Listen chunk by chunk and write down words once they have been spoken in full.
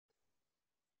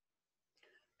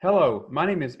Hello, my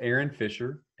name is Aaron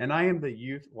Fisher, and I am the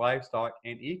Youth Livestock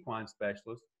and Equine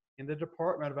Specialist in the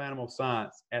Department of Animal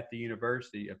Science at the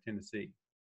University of Tennessee.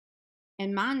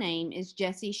 And my name is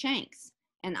Jessie Shanks,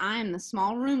 and I am the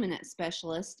Small Ruminant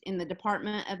Specialist in the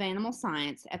Department of Animal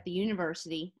Science at the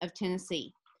University of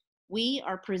Tennessee. We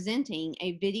are presenting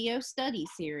a video study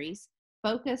series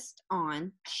focused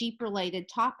on sheep-related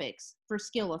topics for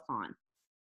Skillathon.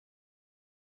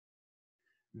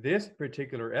 This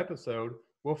particular episode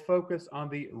will focus on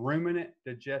the ruminant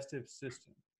digestive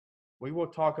system. We will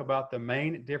talk about the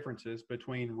main differences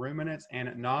between ruminants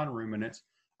and non-ruminants,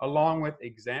 along with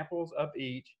examples of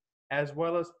each, as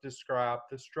well as describe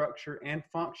the structure and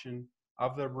function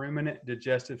of the ruminant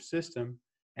digestive system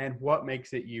and what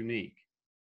makes it unique.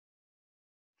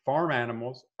 Farm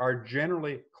animals are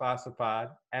generally classified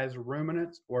as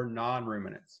ruminants or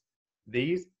non-ruminants.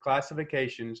 These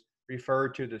classifications refer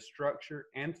to the structure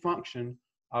and function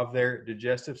of their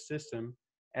digestive system,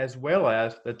 as well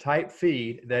as the type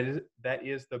feed that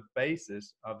is the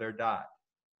basis of their diet.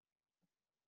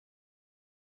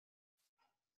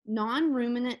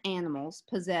 Non-ruminant animals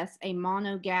possess a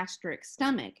monogastric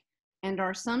stomach and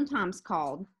are sometimes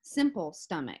called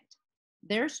simple-stomached.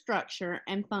 Their structure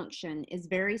and function is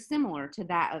very similar to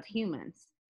that of humans.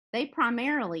 They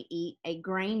primarily eat a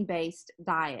grain-based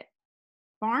diet.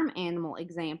 Farm animal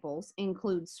examples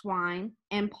include swine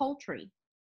and poultry.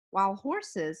 While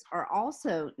horses are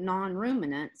also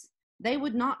non-ruminants, they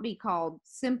would not be called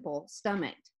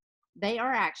simple-stomached. They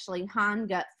are actually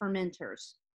hindgut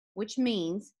fermenters, which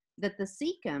means that the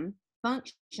cecum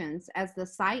functions as the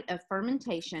site of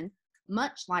fermentation,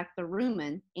 much like the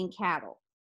rumen in cattle.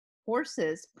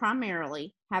 Horses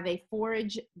primarily have a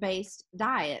forage-based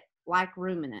diet like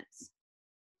ruminants.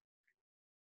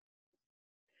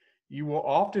 You will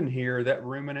often hear that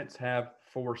ruminants have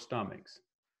 4 stomachs.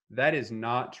 That is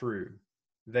not true.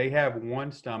 They have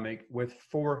one stomach with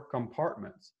 4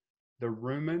 compartments: the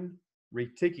rumen,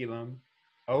 reticulum,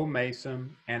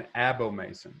 omasum, and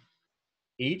abomasum.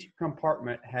 Each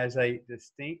compartment has a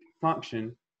distinct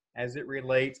function as it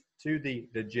relates to the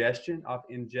digestion of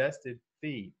ingested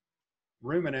feed.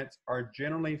 Ruminants are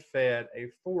generally fed a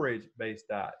forage-based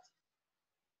diet.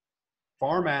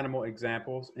 Farm animal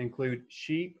examples include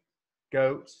sheep,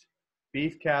 goats,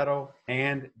 beef cattle,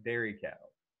 and dairy cattle.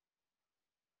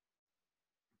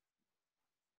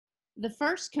 The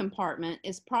first compartment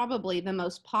is probably the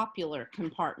most popular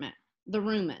compartment, the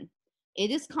rumen. It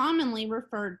is commonly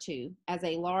referred to as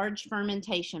a large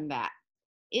fermentation vat.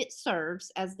 It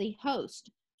serves as the host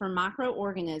for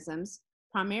microorganisms,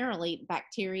 primarily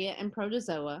bacteria and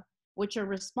protozoa, which are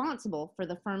responsible for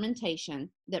the fermentation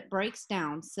that breaks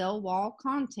down cell wall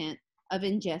content of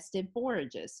ingested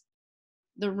forages.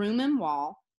 The rumen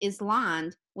wall is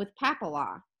lined with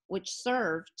papillae, which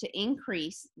serve to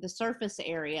increase the surface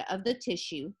area of the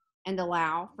tissue and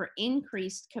allow for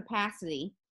increased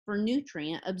capacity for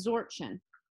nutrient absorption.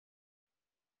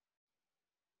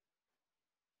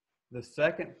 The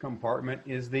second compartment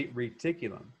is the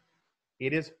reticulum.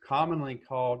 It is commonly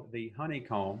called the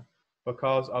honeycomb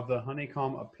because of the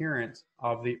honeycomb appearance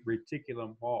of the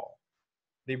reticulum wall.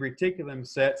 The reticulum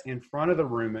sits in front of the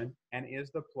rumen and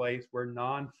is the place where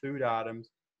non-food items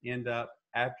end up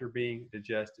after being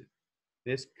digested.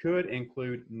 This could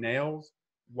include nails,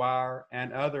 wire,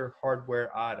 and other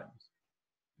hardware items.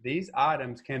 These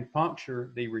items can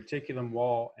puncture the reticulum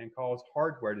wall and cause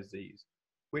hardware disease,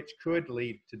 which could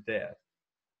lead to death.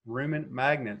 Rumen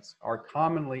magnets are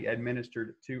commonly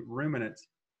administered to ruminants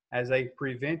as a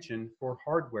prevention for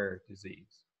hardware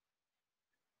disease.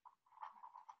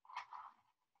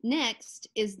 Next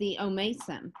is the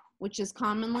omasum, which is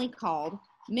commonly called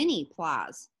mini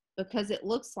plies because it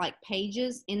looks like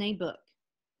pages in a book.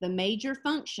 The major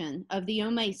function of the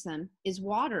omasum is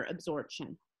water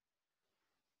absorption.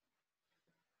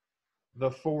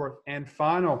 The fourth and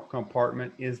final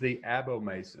compartment is the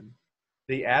abomasum.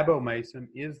 The abomasum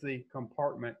is the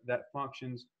compartment that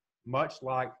functions much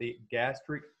like the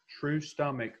gastric true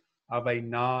stomach of a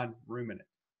non-ruminant.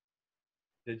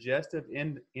 Digestive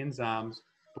enzymes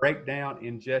break down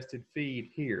ingested feed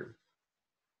here.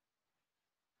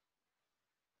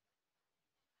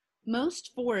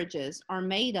 Most forages are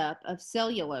made up of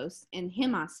cellulose and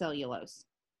hemicellulose.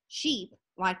 Sheep,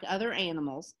 like other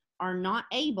animals, are not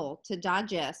able to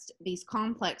digest these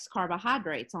complex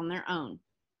carbohydrates on their own.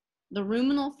 The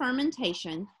ruminal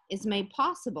fermentation is made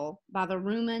possible by the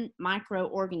rumen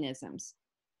microorganisms.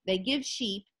 They give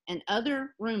sheep and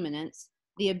other ruminants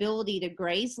the ability to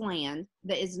graze land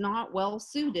that is not well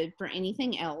suited for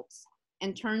anything else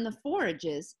and turn the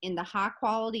forages into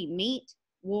high-quality meat,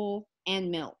 wool, and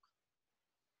milk.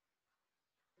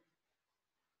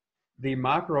 The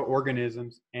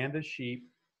microorganisms and the sheep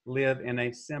live in a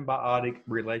symbiotic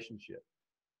relationship.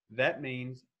 That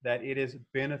means that it is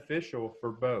beneficial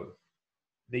for both.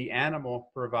 The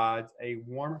animal provides a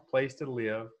warm place to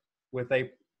live with a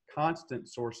constant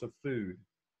source of food,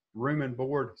 room and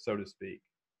board, so to speak.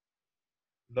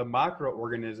 The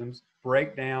microorganisms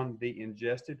break down the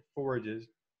ingested forages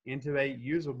into a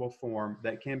usable form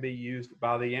that can be used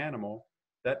by the animal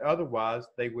that otherwise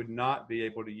they would not be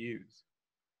able to use.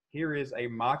 Here is a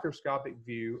microscopic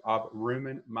view of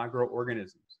rumen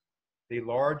microorganisms. The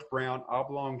large brown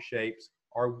oblong shapes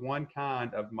are one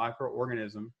kind of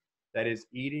microorganism that is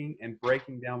eating and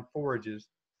breaking down forages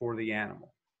for the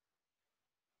animal.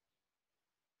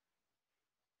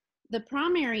 The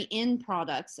primary end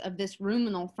products of this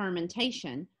ruminal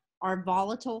fermentation are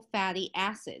volatile fatty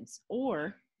acids,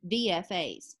 or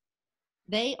VFAs.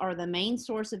 They are the main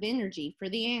source of energy for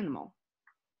the animal.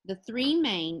 The three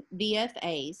main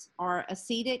VFAs are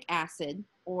acetic acid,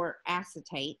 or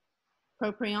acetate,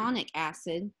 propionic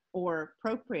acid, or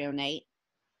propionate,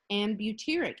 and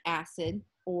butyric acid,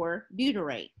 or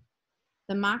butyrate.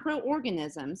 The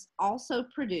microorganisms also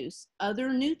produce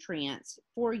other nutrients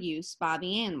for use by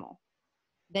the animal.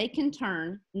 They can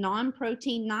turn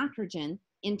non-protein nitrogen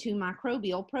into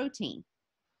microbial protein.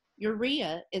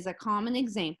 Urea is a common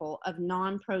example of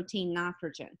non-protein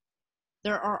nitrogen.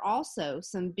 There are also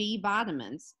some B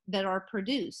vitamins that are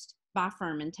produced by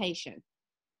fermentation.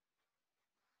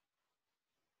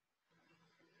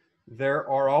 There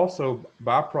are also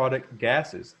byproduct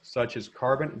gases such as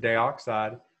carbon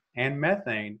dioxide and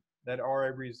methane that are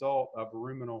a result of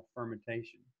ruminal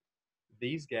fermentation.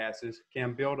 These gases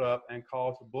can build up and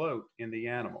cause bloat in the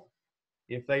animal.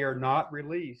 If they are not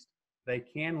released, they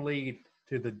can lead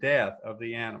to the death of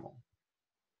the animal.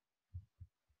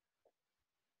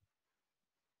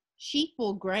 Sheep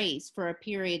will graze for a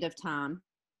period of time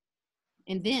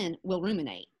and then will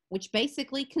ruminate, which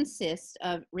basically consists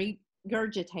of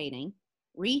regurgitating,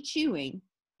 re-chewing,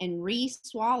 and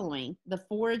re-swallowing the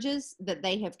forages that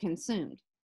they have consumed.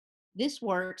 This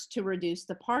works to reduce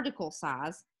the particle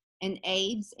size and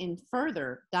aids in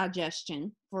further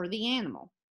digestion for the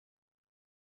animal.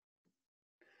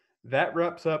 That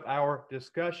wraps up our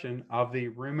discussion of the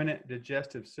ruminant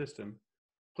digestive system.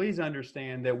 Please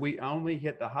understand that we only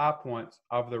hit the high points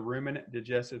of the ruminant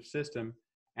digestive system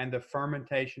and the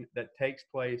fermentation that takes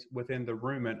place within the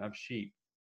rumen of sheep.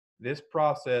 This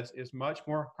process is much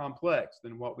more complex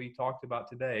than what we talked about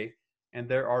today, and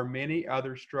there are many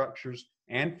other structures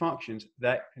and functions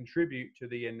that contribute to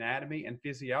the anatomy and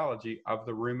physiology of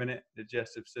the ruminant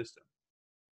digestive system.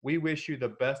 We wish you the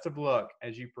best of luck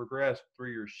as you progress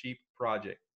through your sheep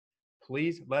project.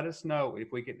 Please let us know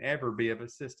if we can ever be of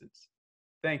assistance.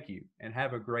 Thank you and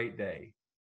have a great day.